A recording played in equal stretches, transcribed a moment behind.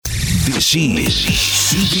This is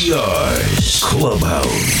CPR's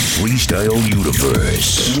Clubhouse Freestyle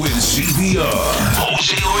Universe with CPR,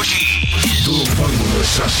 Jose Ortiz, the Bible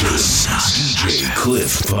Assassin, DJ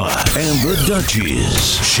Cliff Pot, and the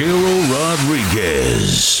Duchess, Cheryl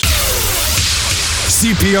Rodriguez.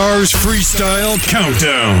 CPR's Freestyle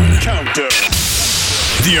Countdown.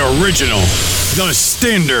 The original, the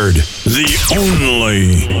standard, the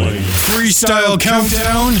only freestyle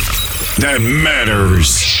countdown that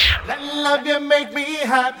matters. Love you make me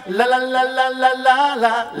hot, la la la la la la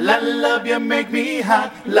la. La love you make me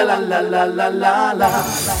hot, la la la la la la la.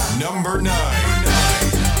 Number 9.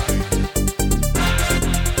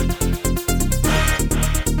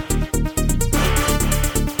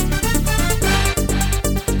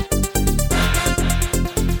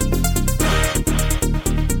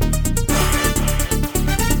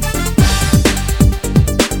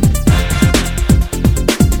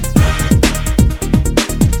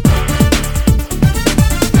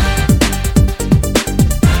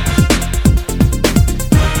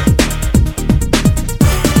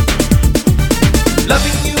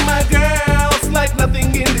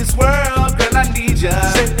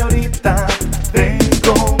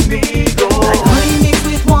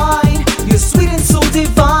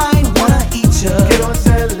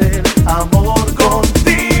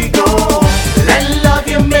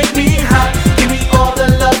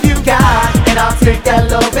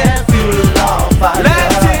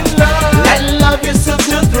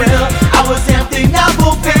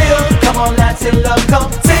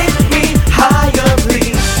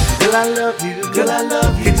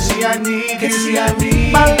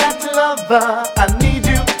 I need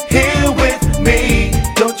you here with me.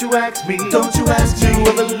 Don't you ask me to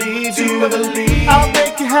ever leave. I'll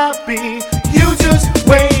make you happy. You just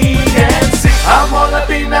wait and see. Amor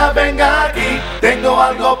latina, venga aquí. Tengo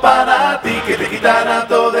algo para ti que te quitará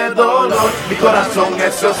todo el dolor. Mi corazón,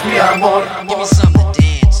 eso es mi amor. Give me something to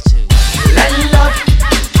dance to. Let love,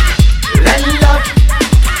 let love,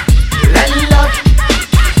 let love,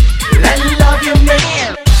 let love you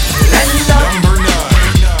make. Let love. Number 9.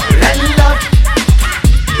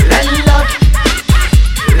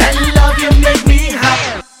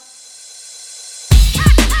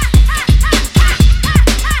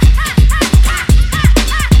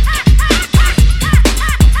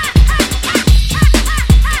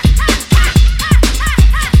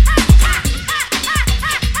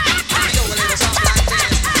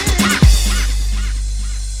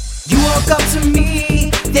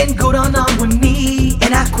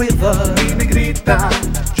 Y me grita,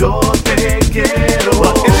 yo te quiero.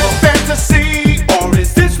 What is it fantasy or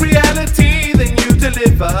is this reality? Then you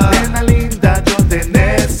deliver. Nena linda, yo te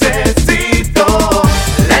necesito.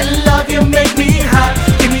 Let love you make me hot.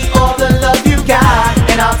 Give me all the love you got,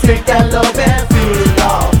 and I'll take that love and fuel it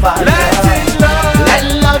off. Let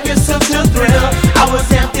love you such a thrill. I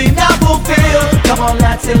was empty, now fulfilled. Come on,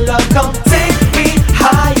 Latin love, come take me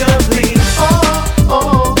higher, please.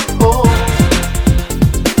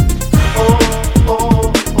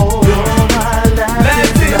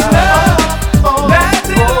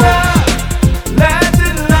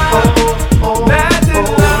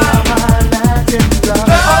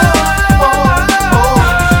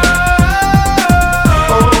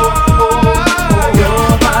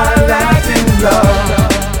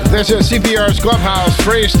 This is CPR's Clubhouse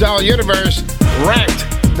Freestyle Universe, ranked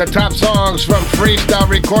the top songs from freestyle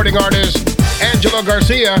recording artist Angelo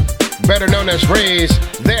Garcia, better known as Freeze.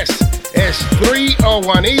 This is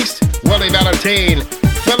 301 East, Willie Valentine,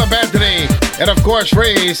 Philip Anthony, and of course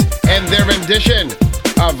Freeze, and their rendition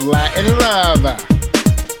of Latin Love.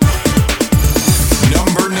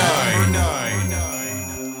 Number 9.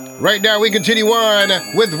 Right now we continue on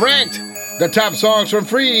with ranked the top songs from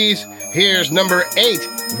Freeze. Here's number 8.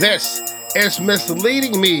 This is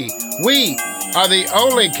Misleading Me. We are the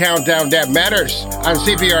only countdown that matters on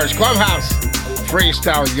CPR's Clubhouse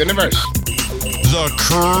Freestyle Universe. The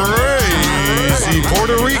crazy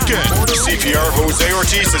Puerto Rican. CPR Jose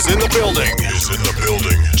Ortiz is in the building.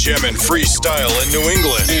 Jamming freestyle in New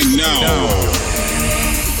England. And now,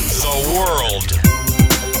 the world.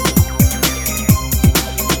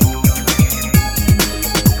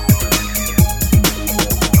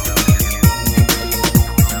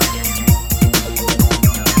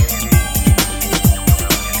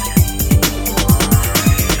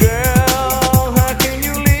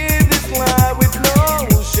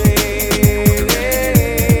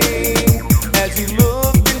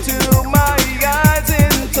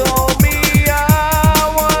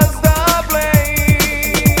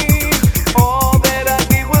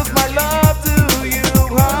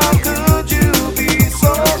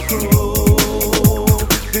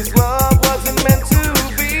 This love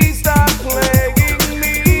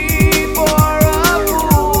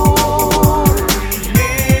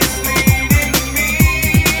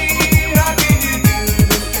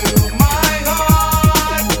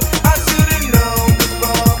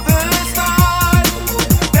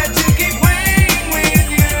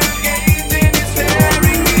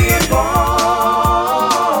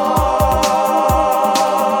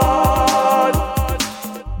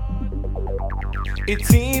It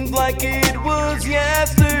seems like it was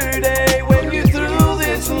yesterday when you threw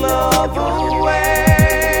this love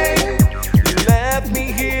away. You left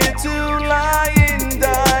me here to lie and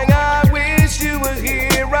die. I wish you were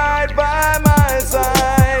here right by my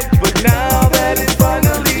side. But now that it's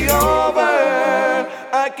finally over,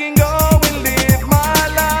 I can go and live my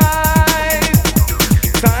life.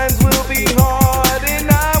 Times will be hard and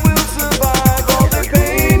I will survive all the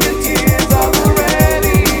pain and tears I've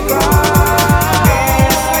already cried.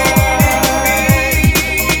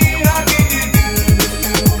 How can you do this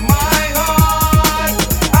to my heart?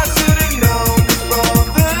 I should have known this from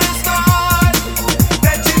the start,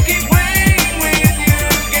 that you keep playing with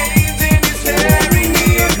your games and it's tearing me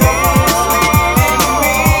apart.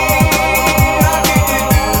 How can you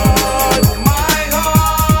do this to my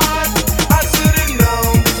heart? I should have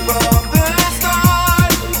known this from the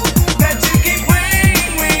start, that you keep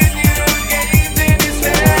playing with your games and it's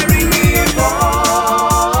tearing me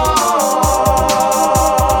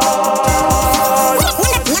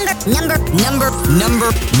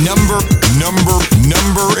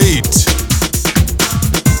Number 8.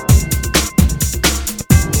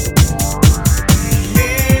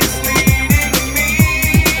 Misleading me,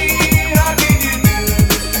 how can you do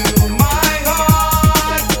this to my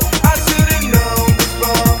heart? I should have known this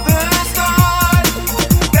from the start,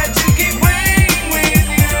 that you keep playing with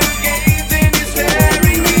your games and it's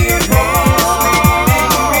tearing me apart.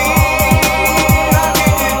 How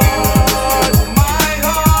can you do this to my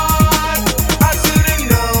heart? I should have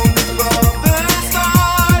known this from the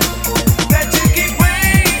start, that you keep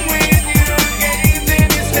playing with your games and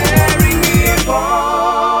it's tearing me apart.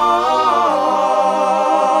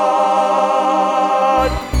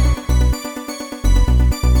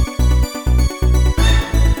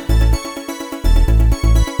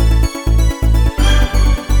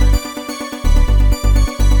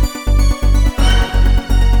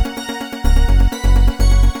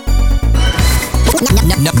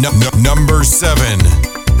 Number 7.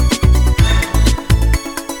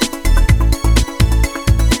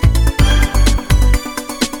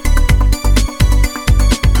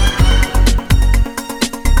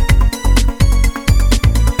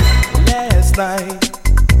 Last night,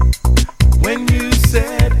 when you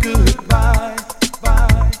said goodbye,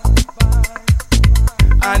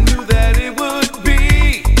 I knew that it would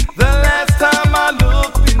be the last time I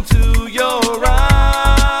looked into your eyes.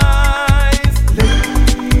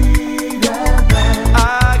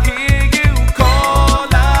 I hear you call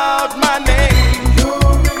out my name,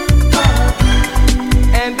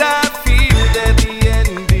 and I feel that the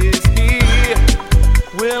end is here.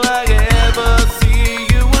 Will I ever see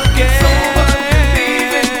you again? So are you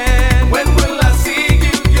leaving? When will I see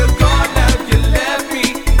you? You're gone now, you left me,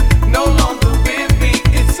 no longer with me.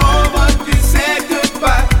 It's over, you said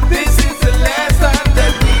goodbye. This is the last time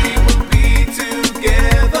that we will be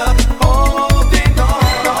together, holding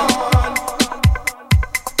on.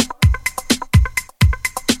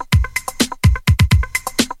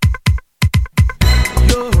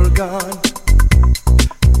 You're gone.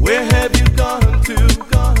 Where have you gone to?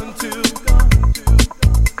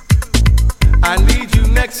 I need you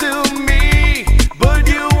next to me, but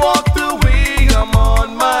you walked away. I'm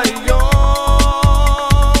on my own.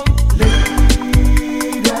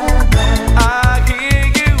 I hear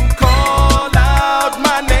you call out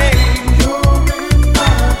my name,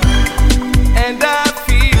 and I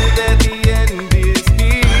feel that the end is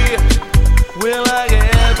here. Will I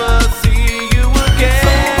ever see you again?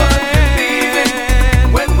 So are you leaving?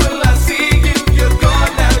 When will I see you? You're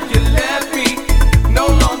gone now, you left me, no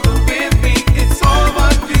longer with me. It's over,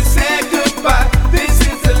 you said goodbye. This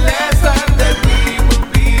is the last time that we will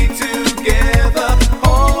be together,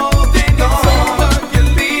 holding on. It's over,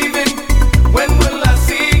 you're leaving. When will I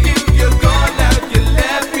see you? You're gone now, you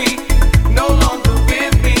left me, no longer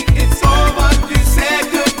with me. It's over, you said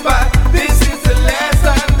goodbye. This is the last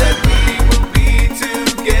time that we will be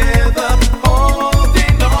together,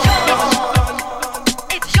 holding on.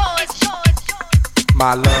 It's yours.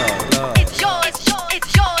 My love, It's yours.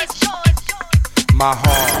 It's yours. my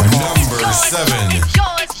heart, Number 7. It's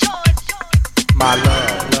yours. my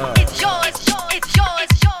love. It's yours. It's yours.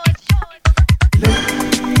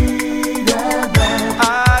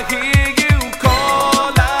 I hear you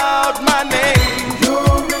call out my name,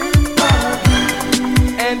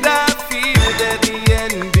 and I feel that the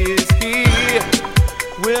end is here.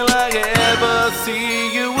 Will I ever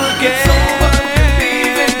see you again? It's over, you're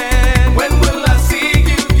leaving. When will I see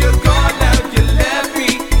you? You're gone now, you left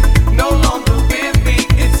me, no longer with me.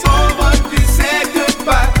 It's over, you said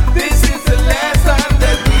goodbye. This is the last time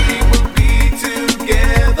that we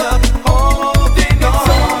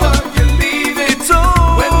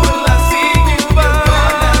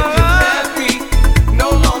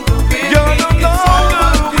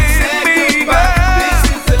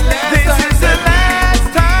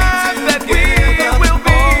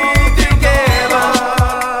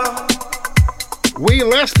We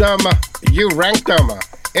list them, you rank them.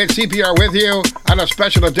 It's CPR with you on a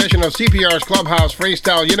special edition of CPR's Clubhouse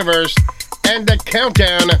Freestyle Universe and the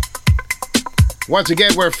Countdown. Once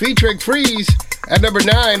again, we're featuring Freeze. At number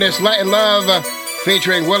 9 is Latin Love,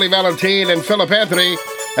 featuring Willie Valentine and Philip Anthony.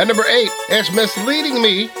 At number 8 is Misleading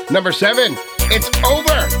Me. Number 7, It's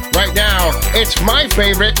Over. Right now, it's my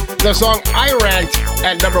favorite, the song I ranked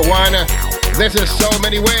at number 1. This is So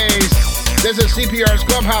Many Ways. This is CPR's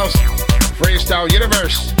Clubhouse Freestyle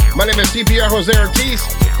Universe. My name is CPR Jose Ortiz,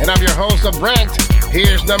 and I'm your host of Ranked.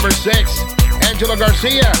 Here's number 6, Angelo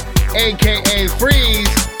Garcia, a.k.a. Freeze,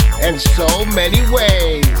 and So Many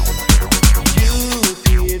Ways. You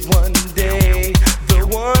appeared one day, the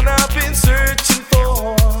one I've been searching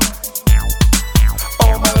for.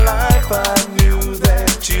 All my life I knew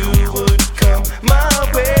that you would come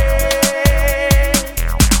my way.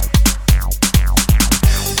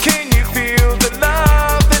 Can you feel the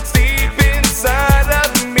love that's deep inside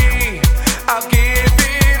of me? I'll give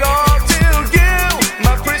it all to you,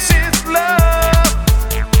 my precious love.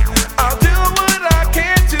 I'll do what I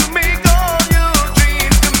can to make all your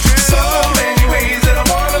dreams come true. So many ways that I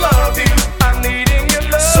wanna love you, I'm needing your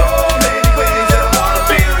love. So many ways that I wanna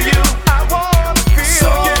feel you, I wanna feel you.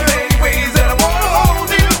 So many ways that I wanna hold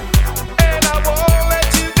you, and I won't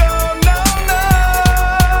let you go, no, no.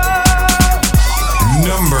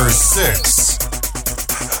 Number 6.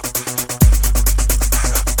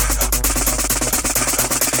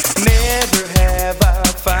 Never have I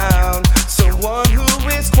found someone who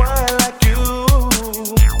is quite like you.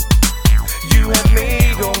 You have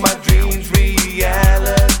made all my dreams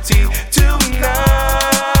reality tonight.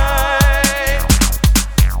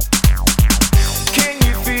 Can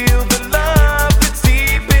you feel the love that's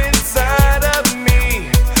deep inside of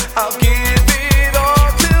me? I'll give it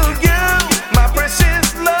all to you, my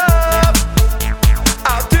precious love.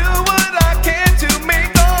 I'll do what I can to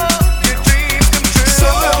make all your dreams come true.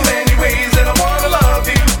 So many ways that I wanna love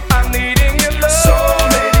you, I'm needing your love. So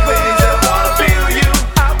many ways that I wanna feel you,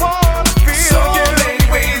 I wanna feel you. So many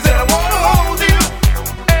ways that I wanna hold you,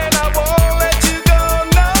 and I won't let you go,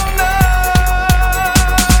 no, no.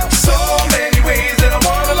 So many ways that I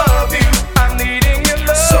wanna love you, I'm needing your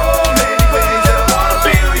love. So many ways that I wanna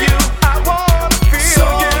feel you, I wanna feel you. So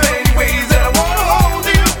many ways that I wanna hold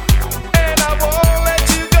you, and I won't let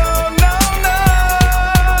you go, no, no.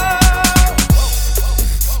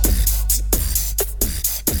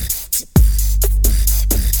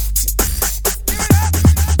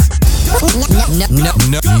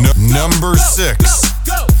 Number 6.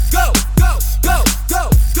 Go, go, go, go, go,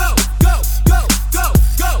 go, go, go, go,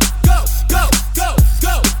 go, go, go, go,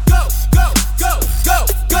 go, go, go, go,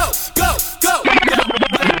 go, go, go.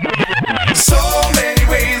 So many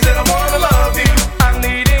ways that I wanna love you, I'm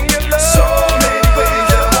needing your love. So many ways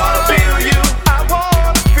that I wanna feel you, I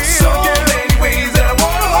wanna feel you. So many ways that I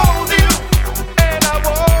wanna hold you, and I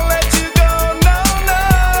won't let you go, no, no.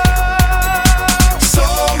 So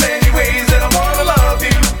many ways that I wanna love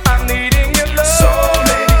you, I'm needing your love. So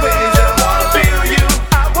many ways that I wanna feel you,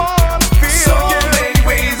 I wanna feel you. So many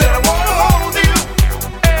ways that I wanna hold you,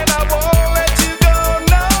 and I won't let you go,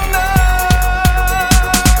 no, no.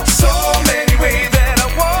 So many ways that I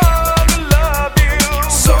wanna love you.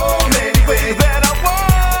 So many ways that I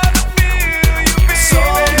wanna feel you, baby. So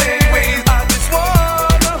many ways I just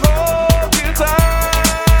wanna hold you tight.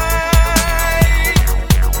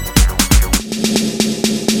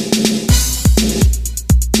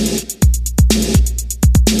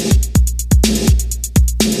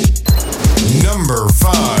 Number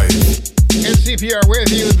 5. It's CPR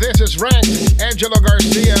with you. This is Ranked. Angelo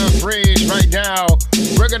Garcia, Freeze. Right now,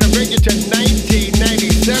 we're going to bring you to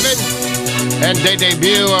 1997. And they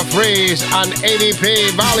debut a Freeze on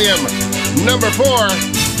ADP Volume. Number 4,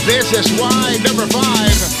 This Is Why. Number 5,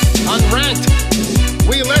 Unranked.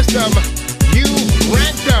 We list them, you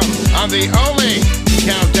rank them on the only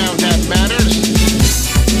countdown that matters.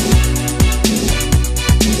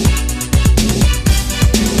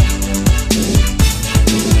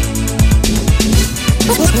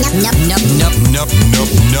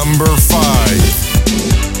 Number 5.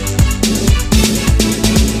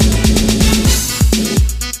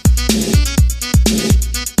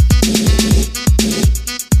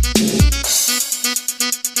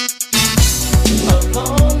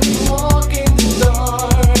 Alone you walk in the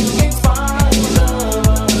dark, it's fine, love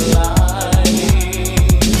alive.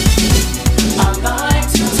 I like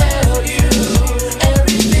to tell you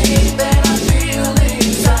everything that I feel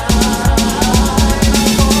inside. I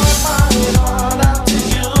pour my heart out to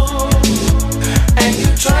you, and you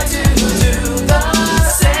try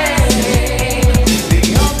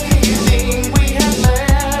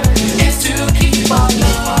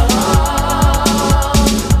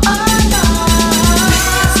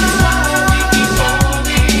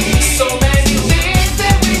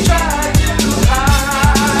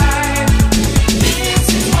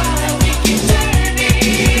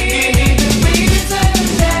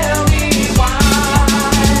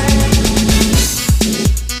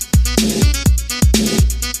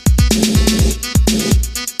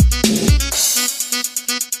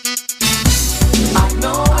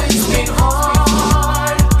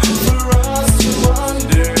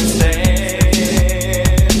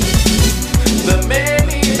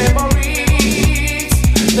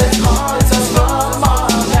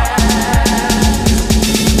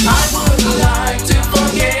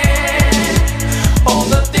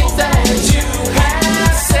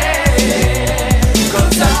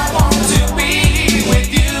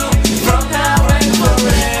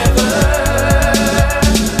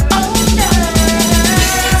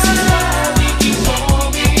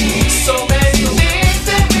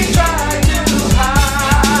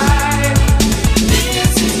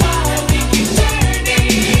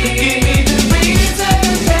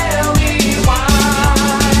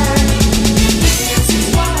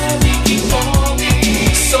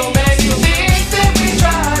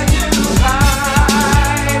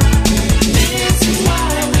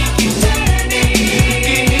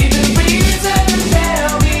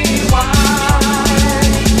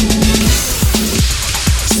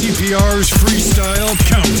CPR's Freestyle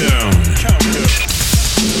Countdown.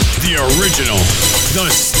 The original, the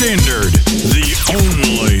standard, the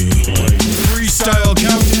only Freestyle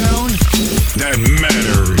Countdown that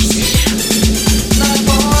matters. I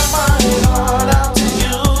pour my heart out to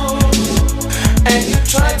you, and you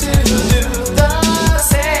try to do the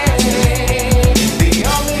same. The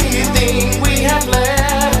only thing we have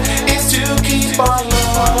left is to keep our love.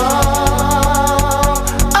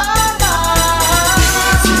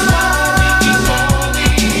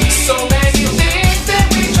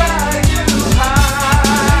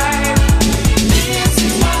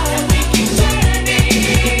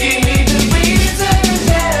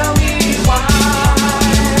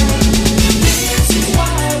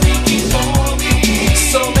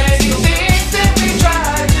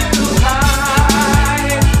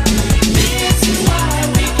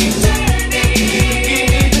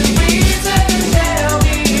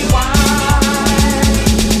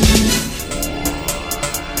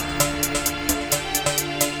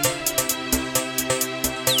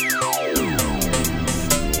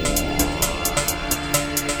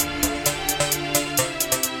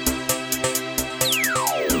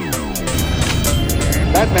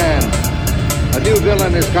 Batman, a new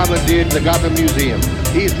villain has commandeered the Gotham Museum.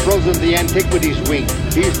 He's frozen the Antiquities Wing.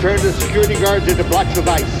 He's turned the security guards into blocks of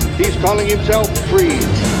ice. He's calling himself Freeze.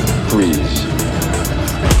 Freeze.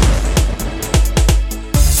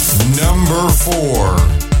 Number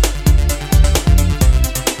 4.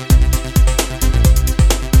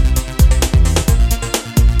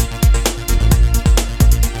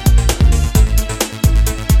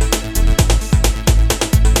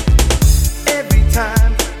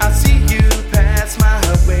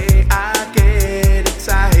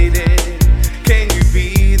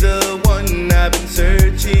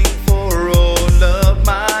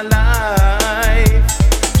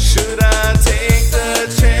 Should I take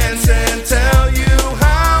the chance and tell you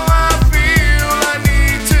how?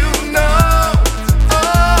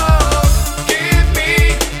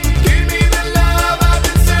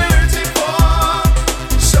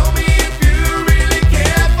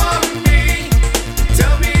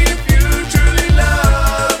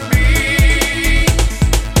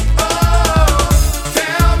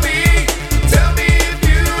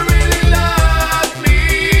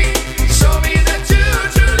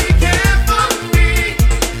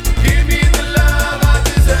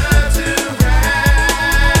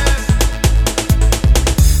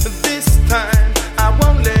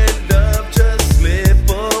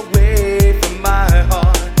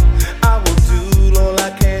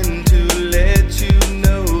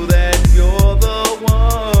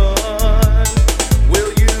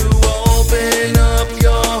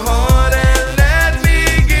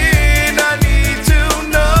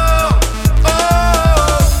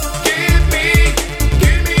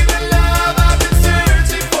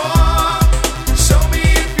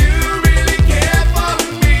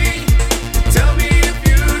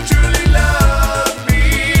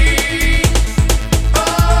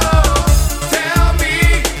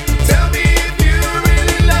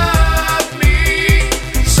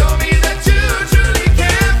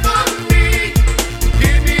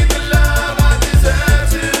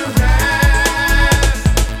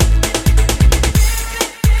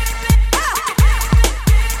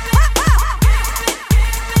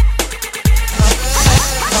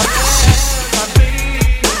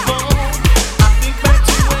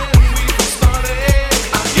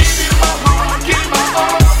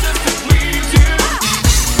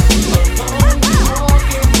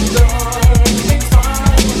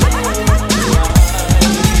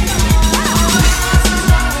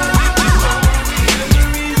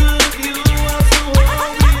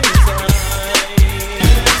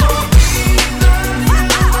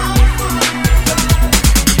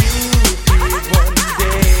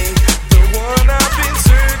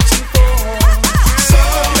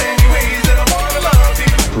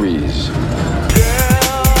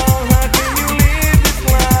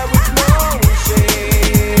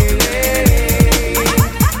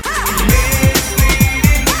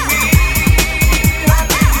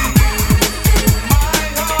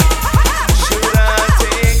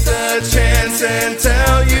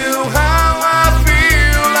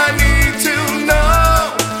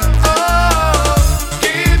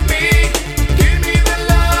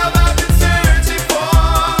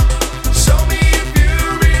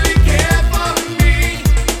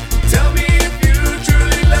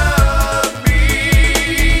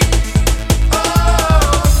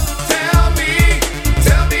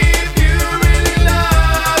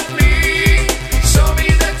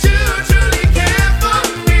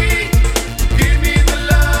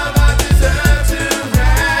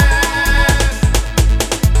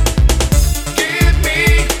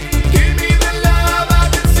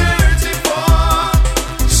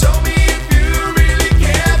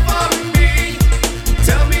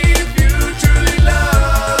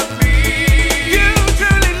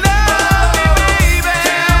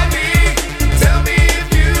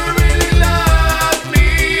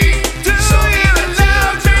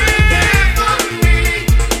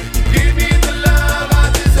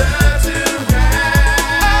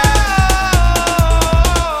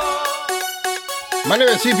 My name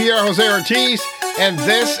is CPR Jose Ortiz, and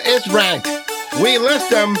this is Ranked. We list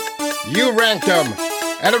them, you ranked them.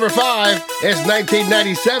 At number 5 is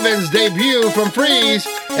 1997's debut from Freeze,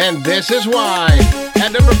 and This Is Why.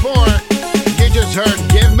 At number 4, you just heard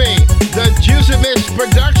Give Me, the Juicimish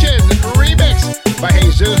Productions remix by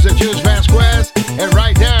Jesus the Juice Vasquez. And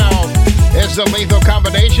right now, it's the lethal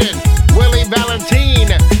combination, Willie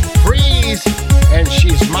Valentine, Freeze, and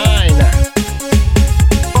She's Mine.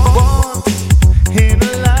 In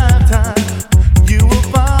a lifetime, you will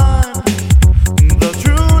find the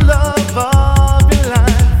true love of your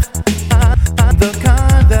life, the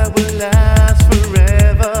kind that will last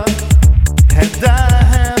forever. And I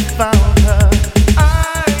have found her.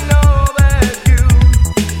 I know that you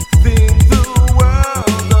think the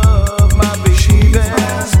world of my baby,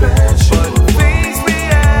 but face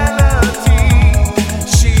reality,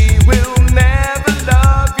 she will never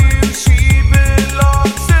love you. She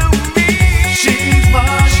belongs to me. She's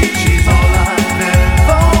mine, she's all I've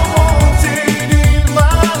ever wanted in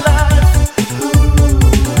my life.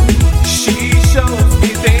 She shows me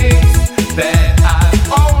things that I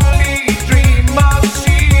only dream of.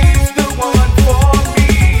 She's the one for me.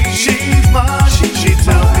 She's mine, she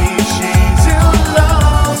tells me she's in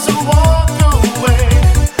love, so walk away.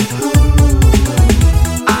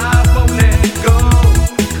 I won't let go,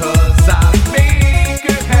 'cause I make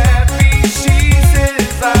her happy. She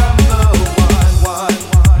says I'm the one.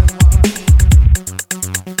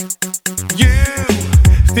 You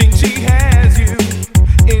think she has you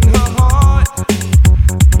in her heart,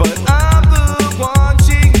 but I'm the one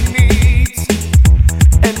she needs,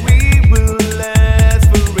 and we will last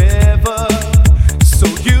forever. So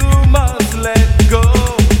you must let go.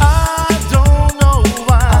 I don't know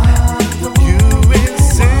why you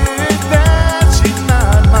insist that she's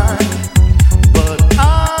not mine, but I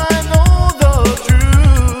know the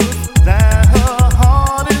truth, that her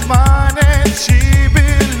heart is mine and she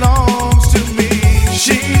belongs to me.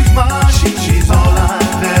 She's mine, she's all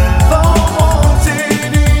I've ever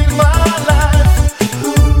wanted in my life.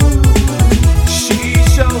 She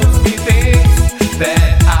shows me things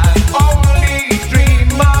that I only dream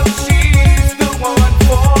of. She's the one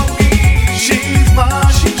for me. She's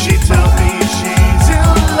mine, she tells me she's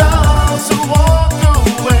in love, so walk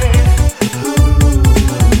away.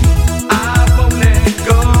 I won't let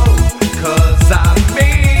go, 'cause I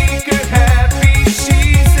make her happy. She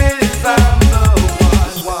says I'm the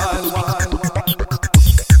one.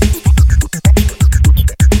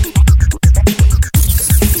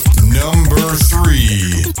 Number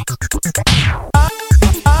 3.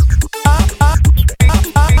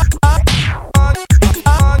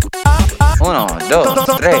 Uno,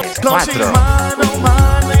 dos, tres, She's cuatro. mine, oh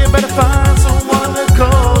mine, now you better find someone to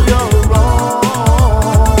call your own.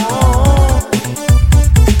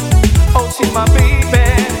 Oh, she's my baby,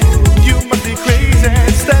 you must be crazy.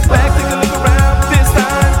 Step back, take a look around this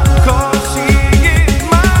time, 'cause she is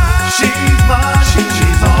mine. She's mine,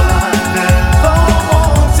 she's all I've ever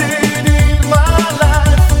wanted in my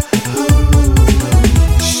life.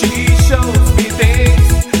 She shows me things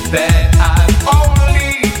that I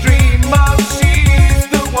only dream of. She's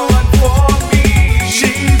the one for me.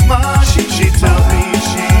 She's mine, she tells me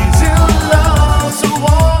she's in love, so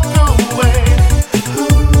walk away.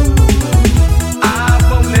 I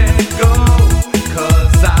won't let go,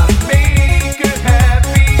 'cause I make her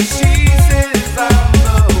happy. She says I'm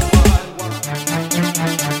the one.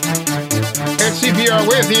 It's CPR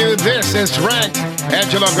with you. This is Ranked.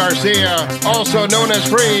 Angelo Garcia, also known as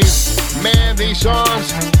Freeze. Man, these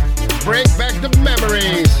songs bring back the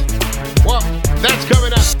memories. Well, that's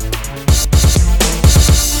coming up.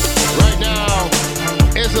 Right now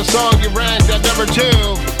is the song you ranked at number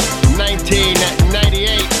 2,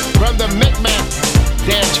 1998, from the Micmac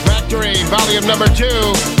Dance Factory, volume number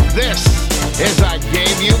 2. This is I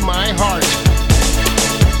Gave You My Heart.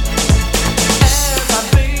 As I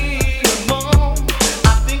lay alone,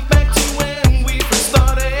 I think back to when we first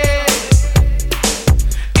started.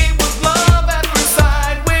 It was love at first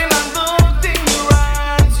sight. When I looked in your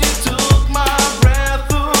eyes, you took my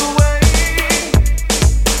breath away.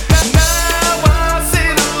 Now I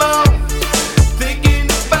sit alone, thinking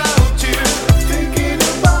about you.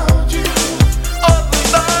 All the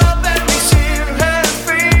love that we share has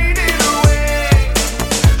faded away.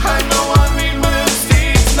 I know I'm in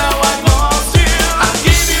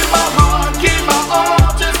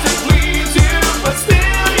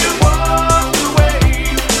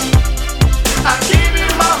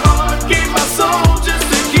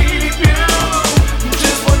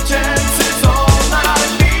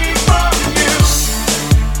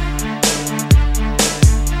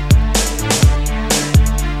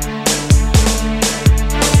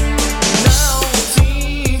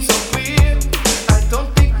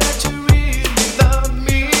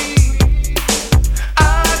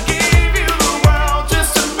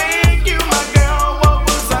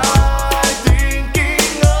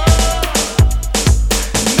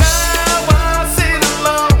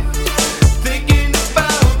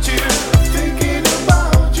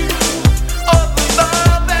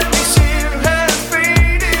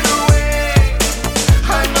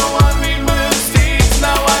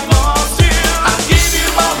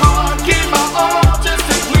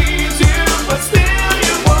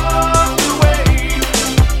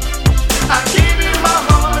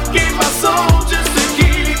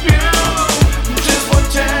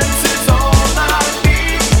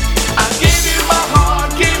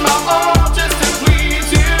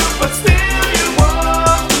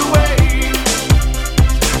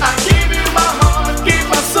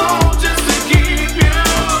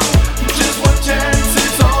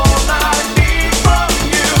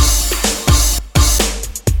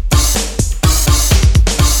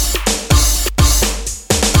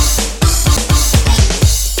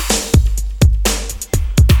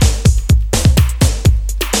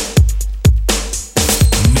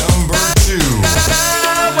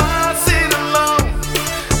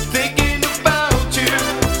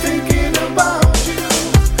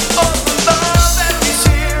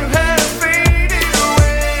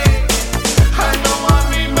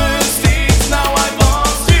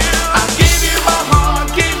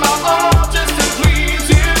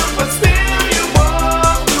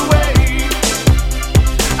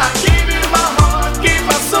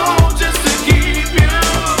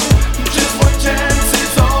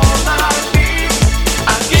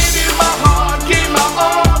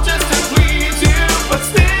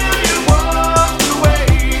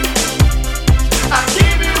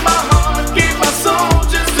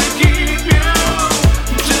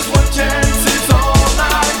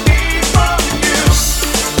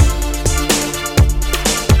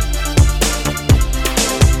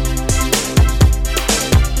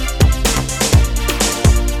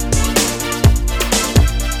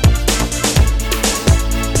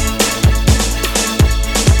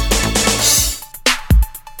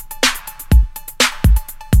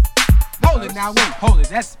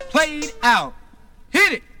played out.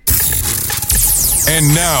 Hit it. And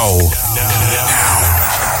now,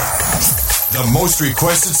 the most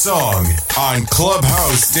requested song on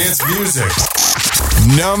Clubhouse Dance Music.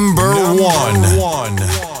 Number one.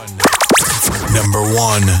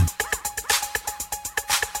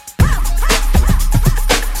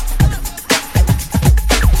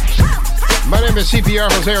 My name is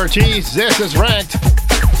CPR Jose Ortiz. This is Ranked.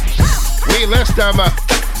 We list them.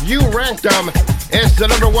 You ranked them. It's the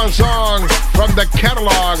number one song from the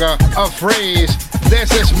catalog of Freeze.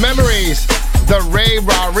 This is Memories, the Ray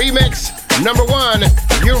Ra remix. Number one.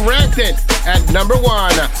 You ranked it at number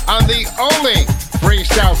one on the only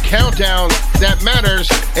freestyle countdown that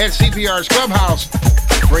matters at CPR's Clubhouse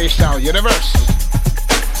Freestyle Universe.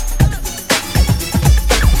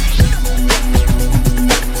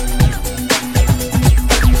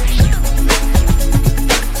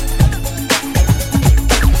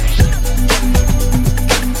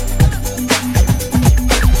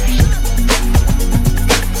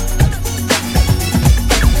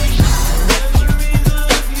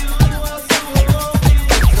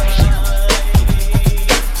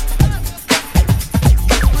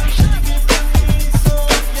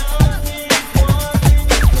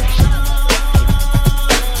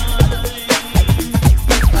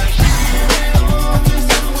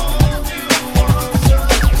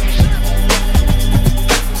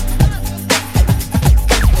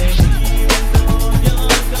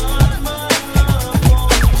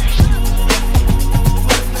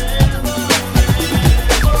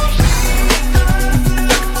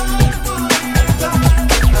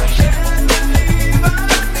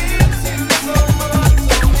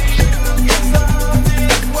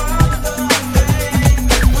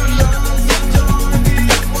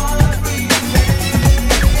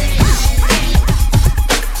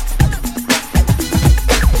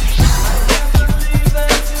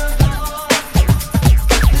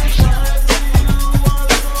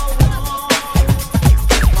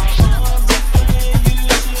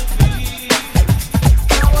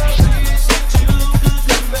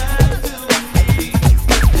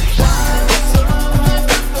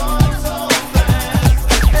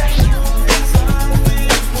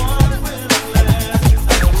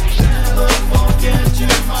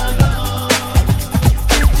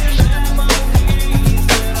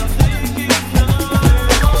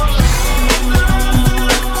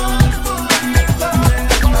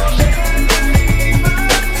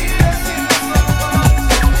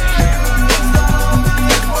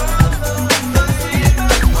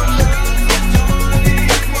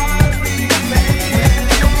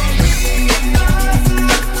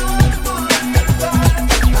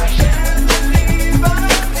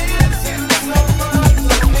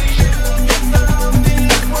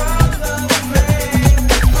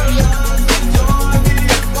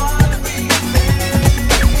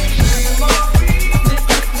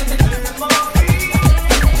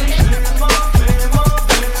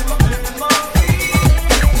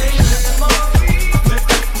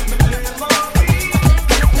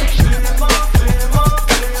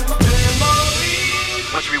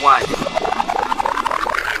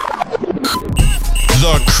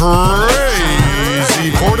 Crazy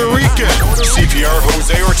Puerto Rican. CPR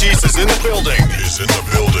Jose Ortiz is in the building.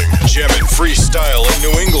 Jamming freestyle in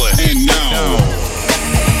New England. And now,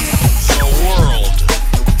 the world.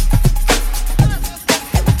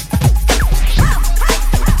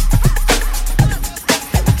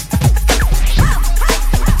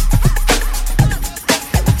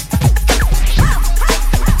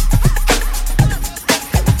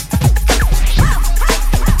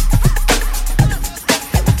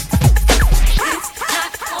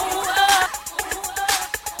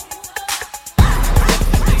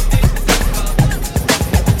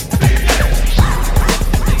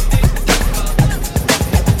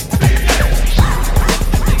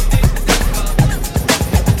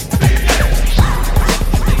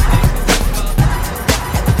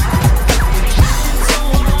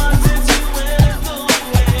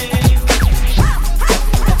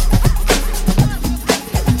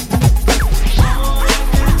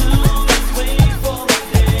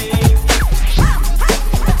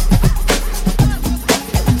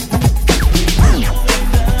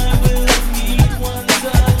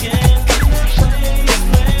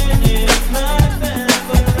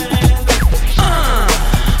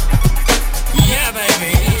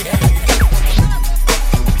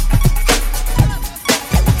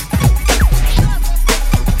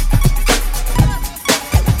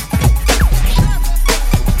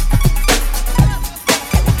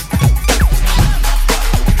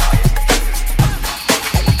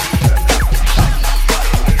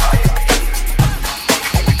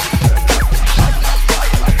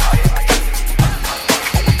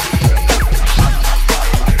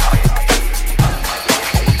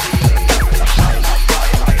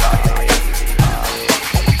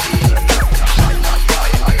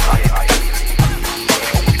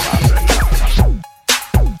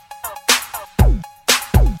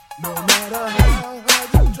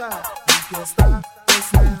 Number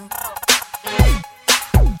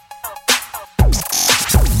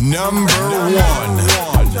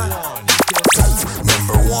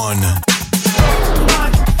one.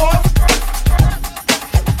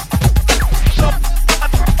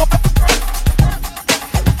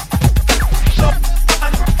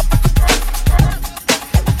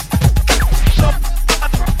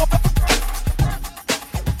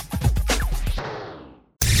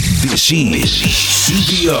 This is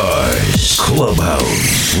CPR's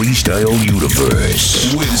Clubhouse Freestyle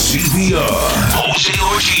Universe with CPR, Jose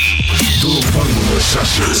Ortiz, the Vinyl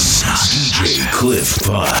Assassin, DJ Cliff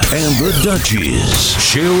Pot, and the Duchess,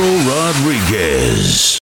 Cheryl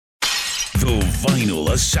Rodriguez. The Vinyl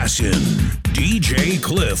Assassin, DJ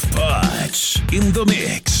Cliff Potts, in the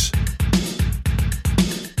mix.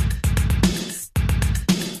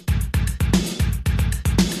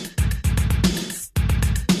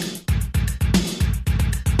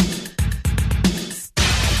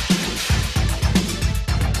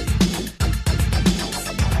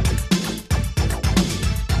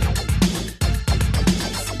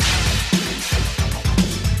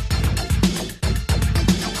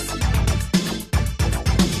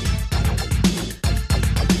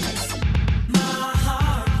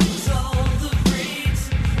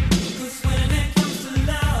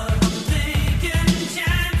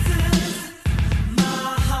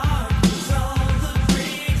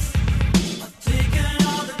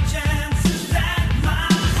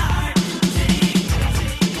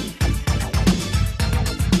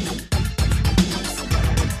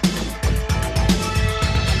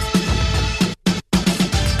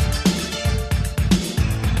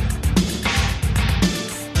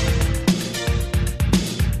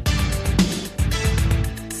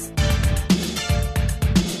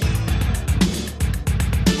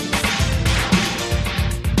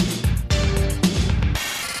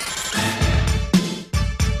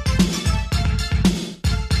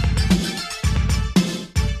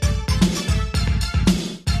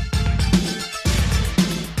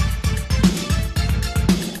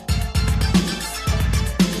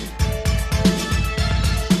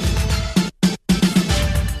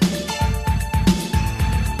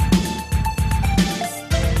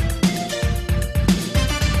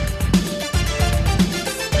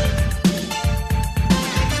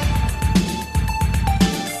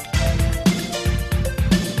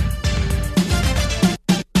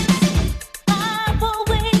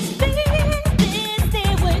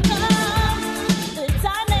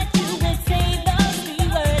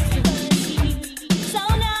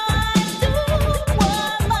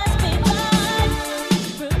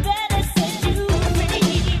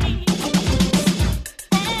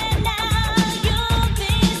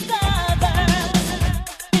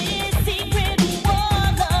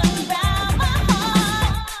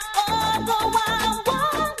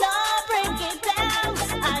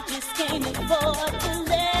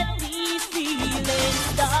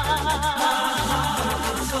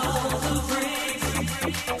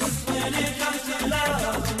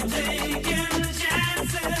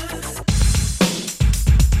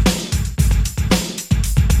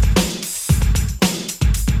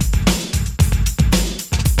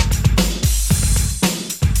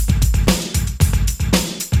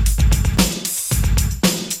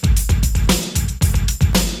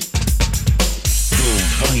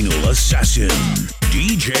 Assassin,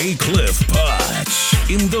 DJ Cliff Potts,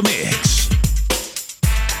 in the mix.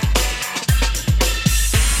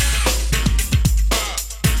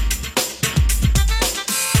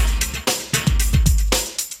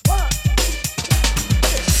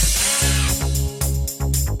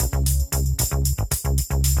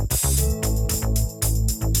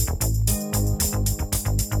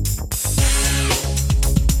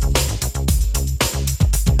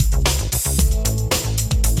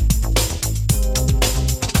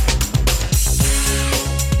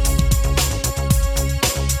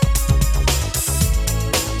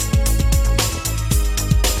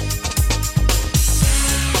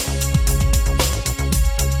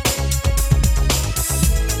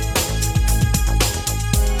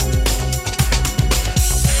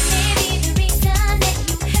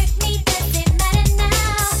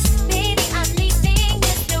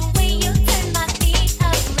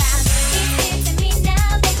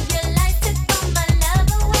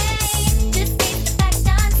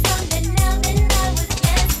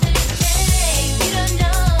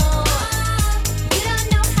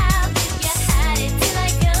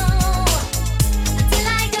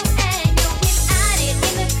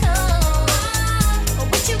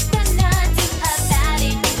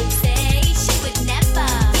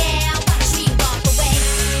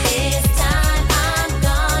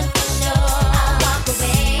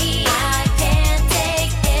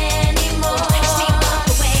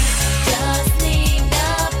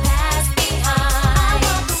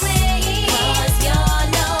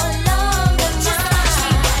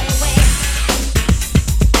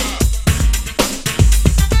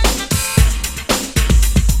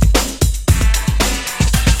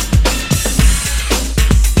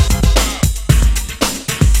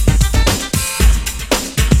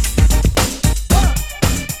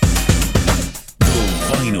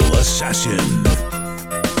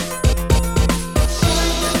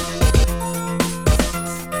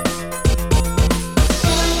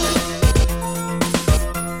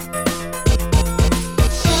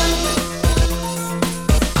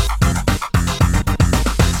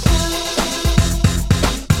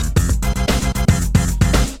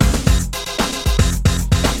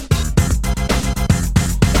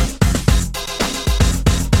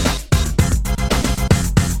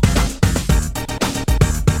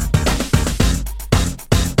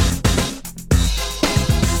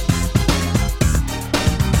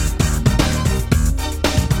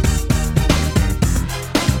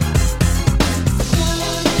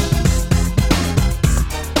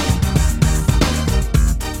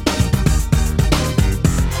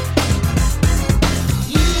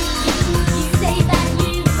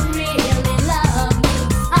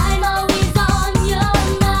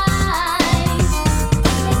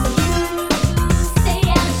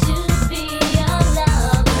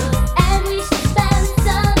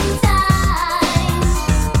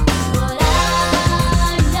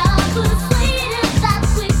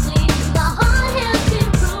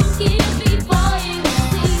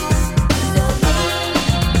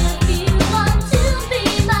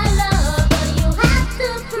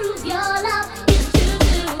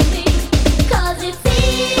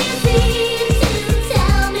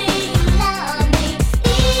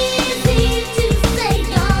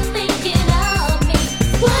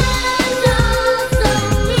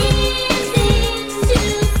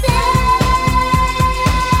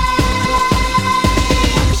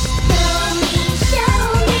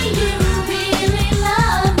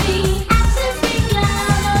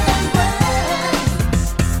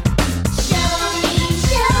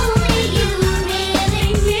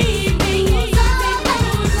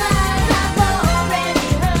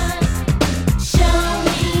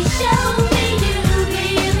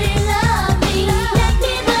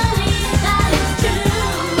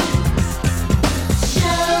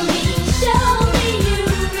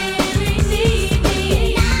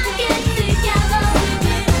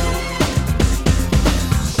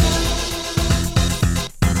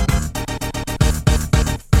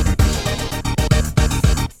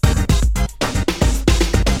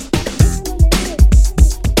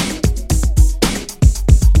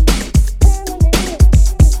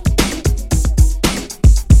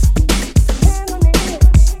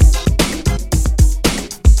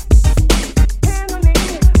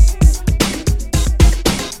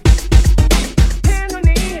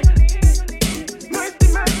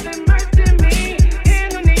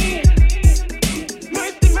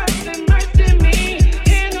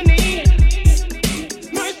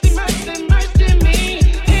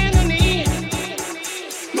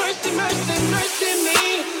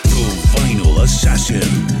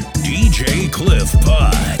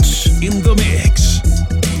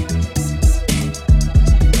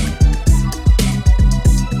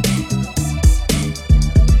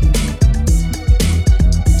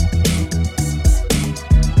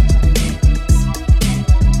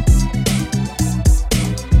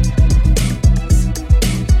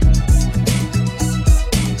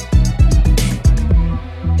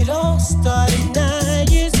 started 9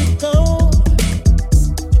 years ago.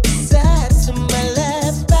 Sat to my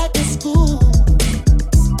left back in school.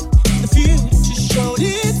 The future showed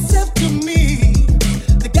itself to me.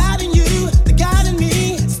 The God in you, the God in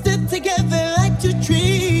me, stood together like two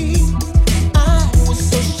trees. I was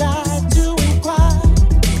so shy to inquire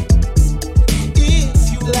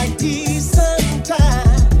if you like these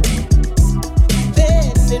sometimes.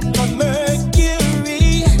 Then in my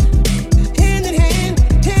Mercury, hand in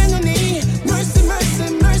hand on knee, mercy, mercy,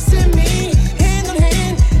 mercy me, hand on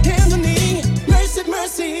knee, mercy,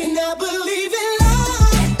 mercy. And I believe in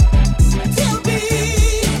love to be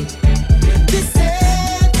the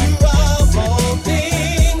center of all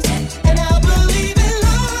things, and I believe in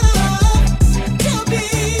love to be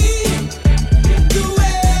the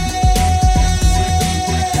way,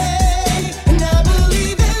 and I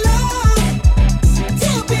believe in love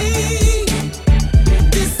to be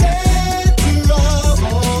the center of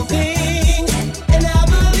all things, and I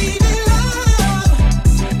believe in love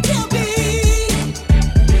to be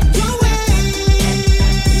the way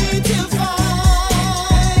to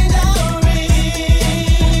find our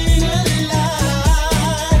inner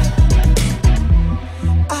light.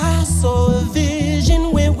 I saw a vision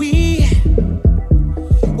where we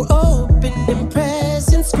were opening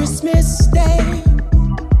presents Christmas Day.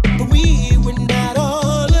 But we were not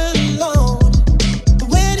all alone. The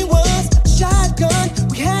wedding was a shotgun.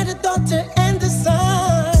 We had a daughter and a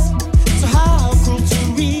son. So how cruel to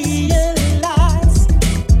realize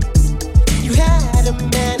you had a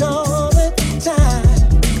man all the time.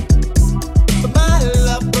 But my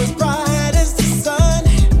love was bright as the sun.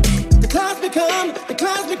 The clouds become, the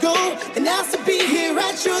clouds may go, and I'll still be here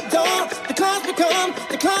at your door. The clouds become,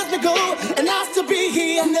 the clouds may go, and I'll still be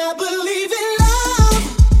here. And I believe in love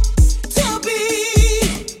to be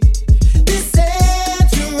the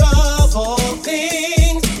center of all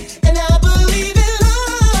things, and I believe in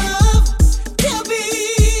love to be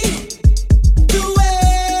the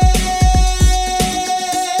way,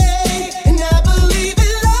 and I believe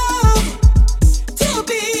in love to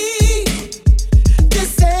be the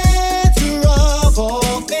center of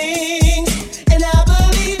all things, and I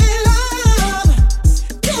believe in love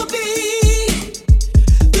to be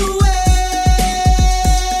the way.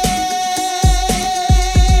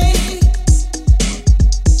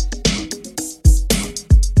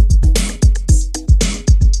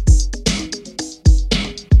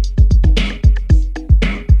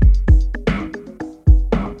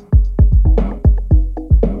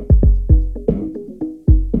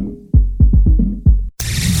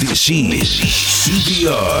 This is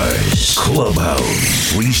CPR's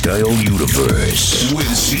Clubhouse Freestyle Universe with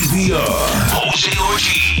CPR, Jose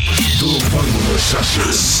Ortiz, the Vinyl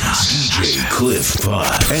Assassin, DJ Cliff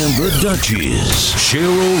Pot, and the Duchess,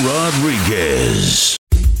 Cheryl Rodriguez.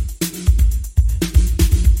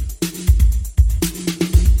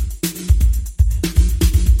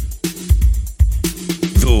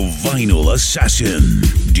 The Vinyl Assassin,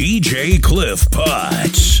 DJ Cliff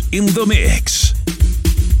Potts, in the mix.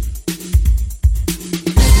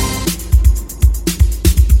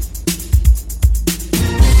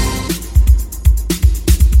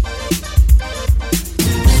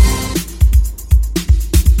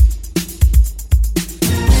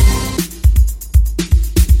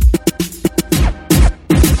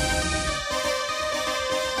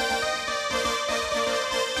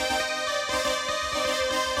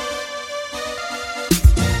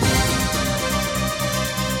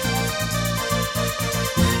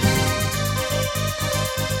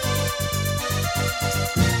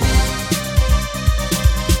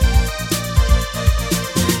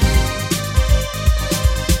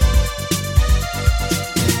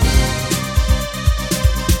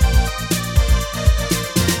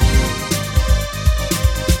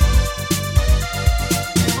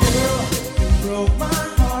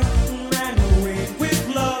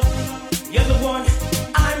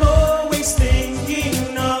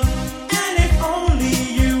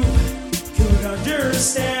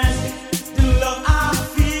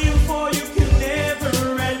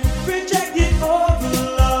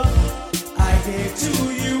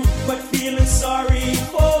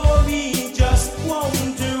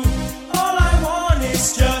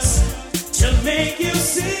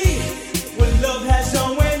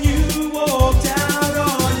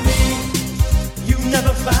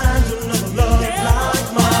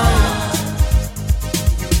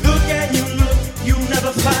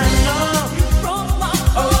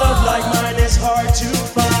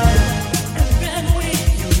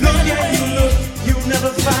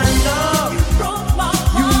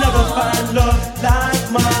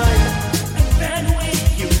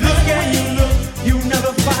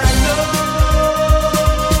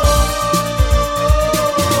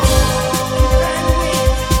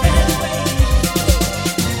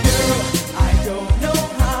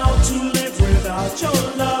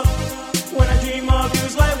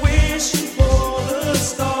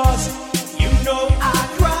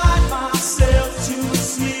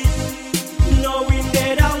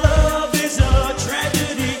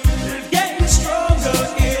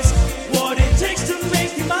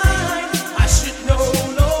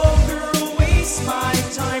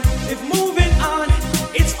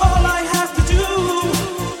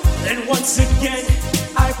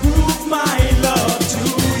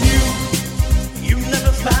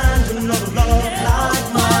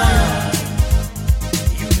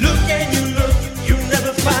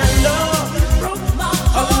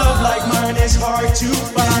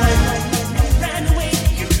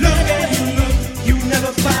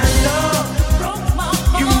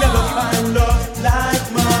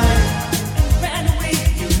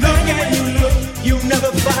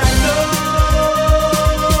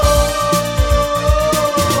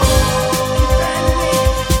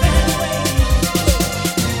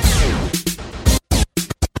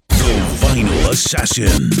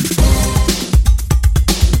 Assassin.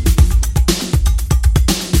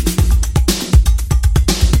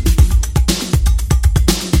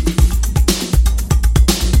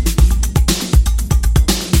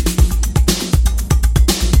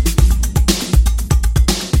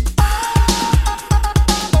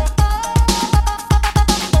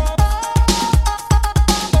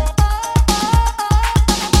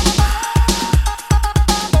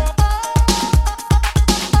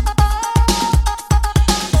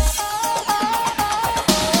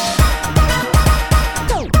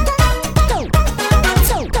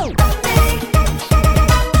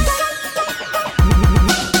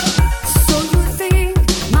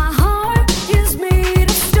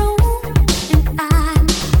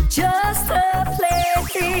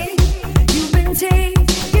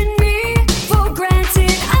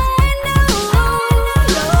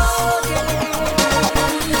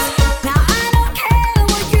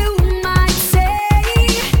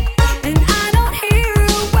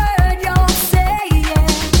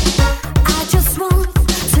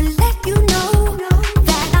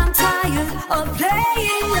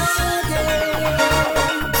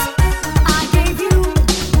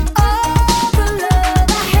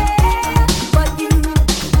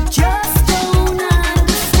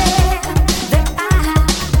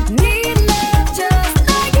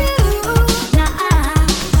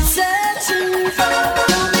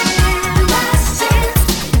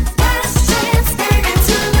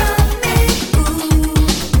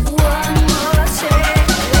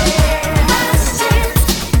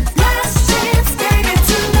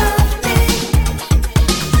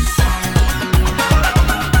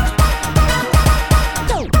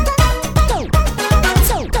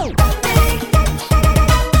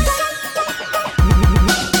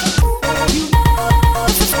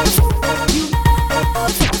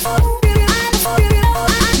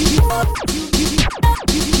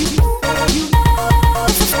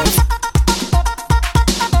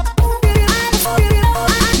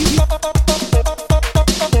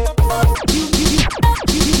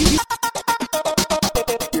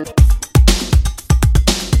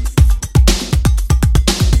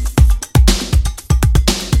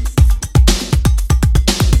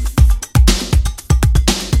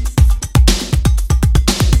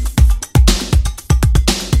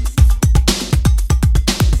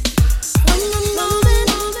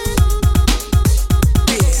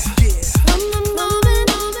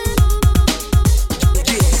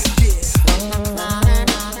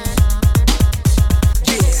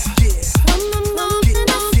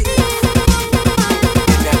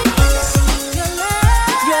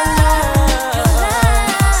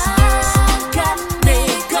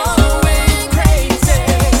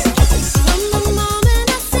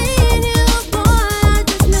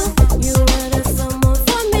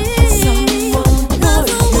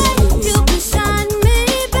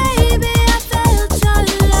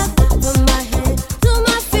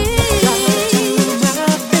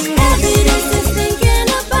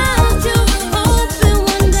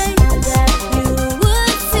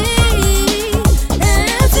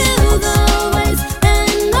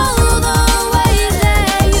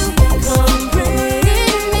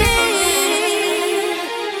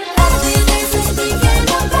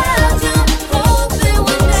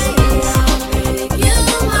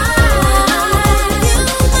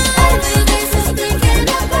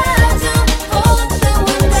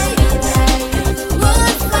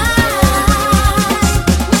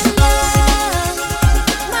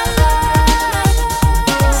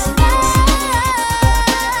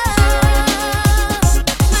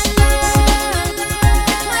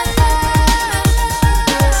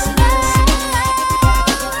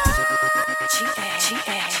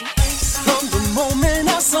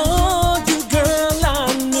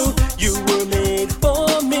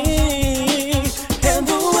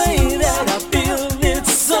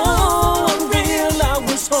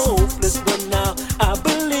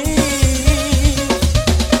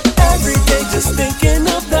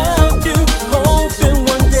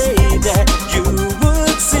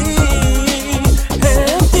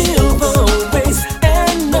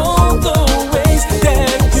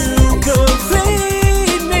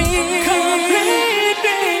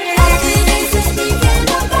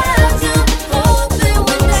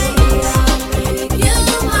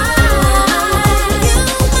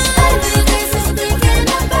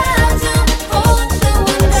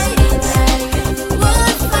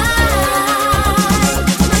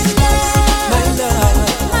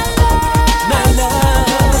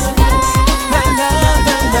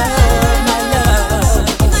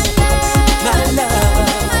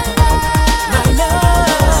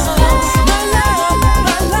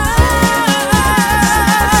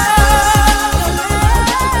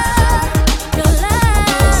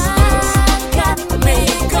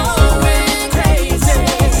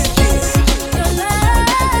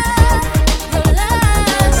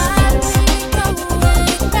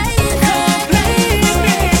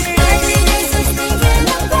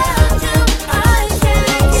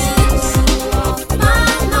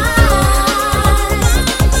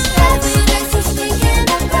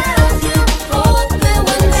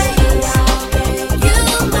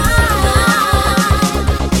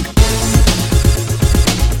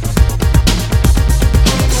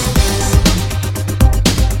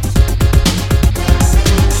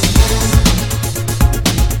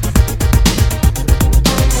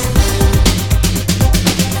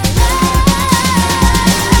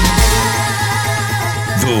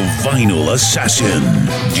 Assassin,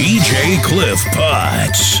 DJ Cliff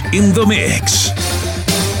Potts, in the mix.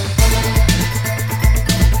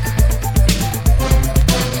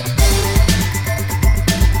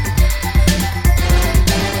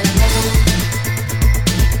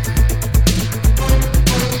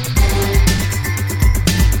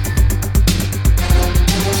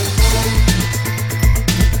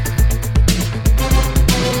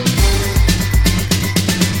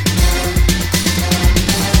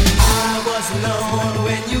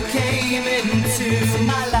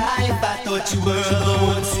 You were the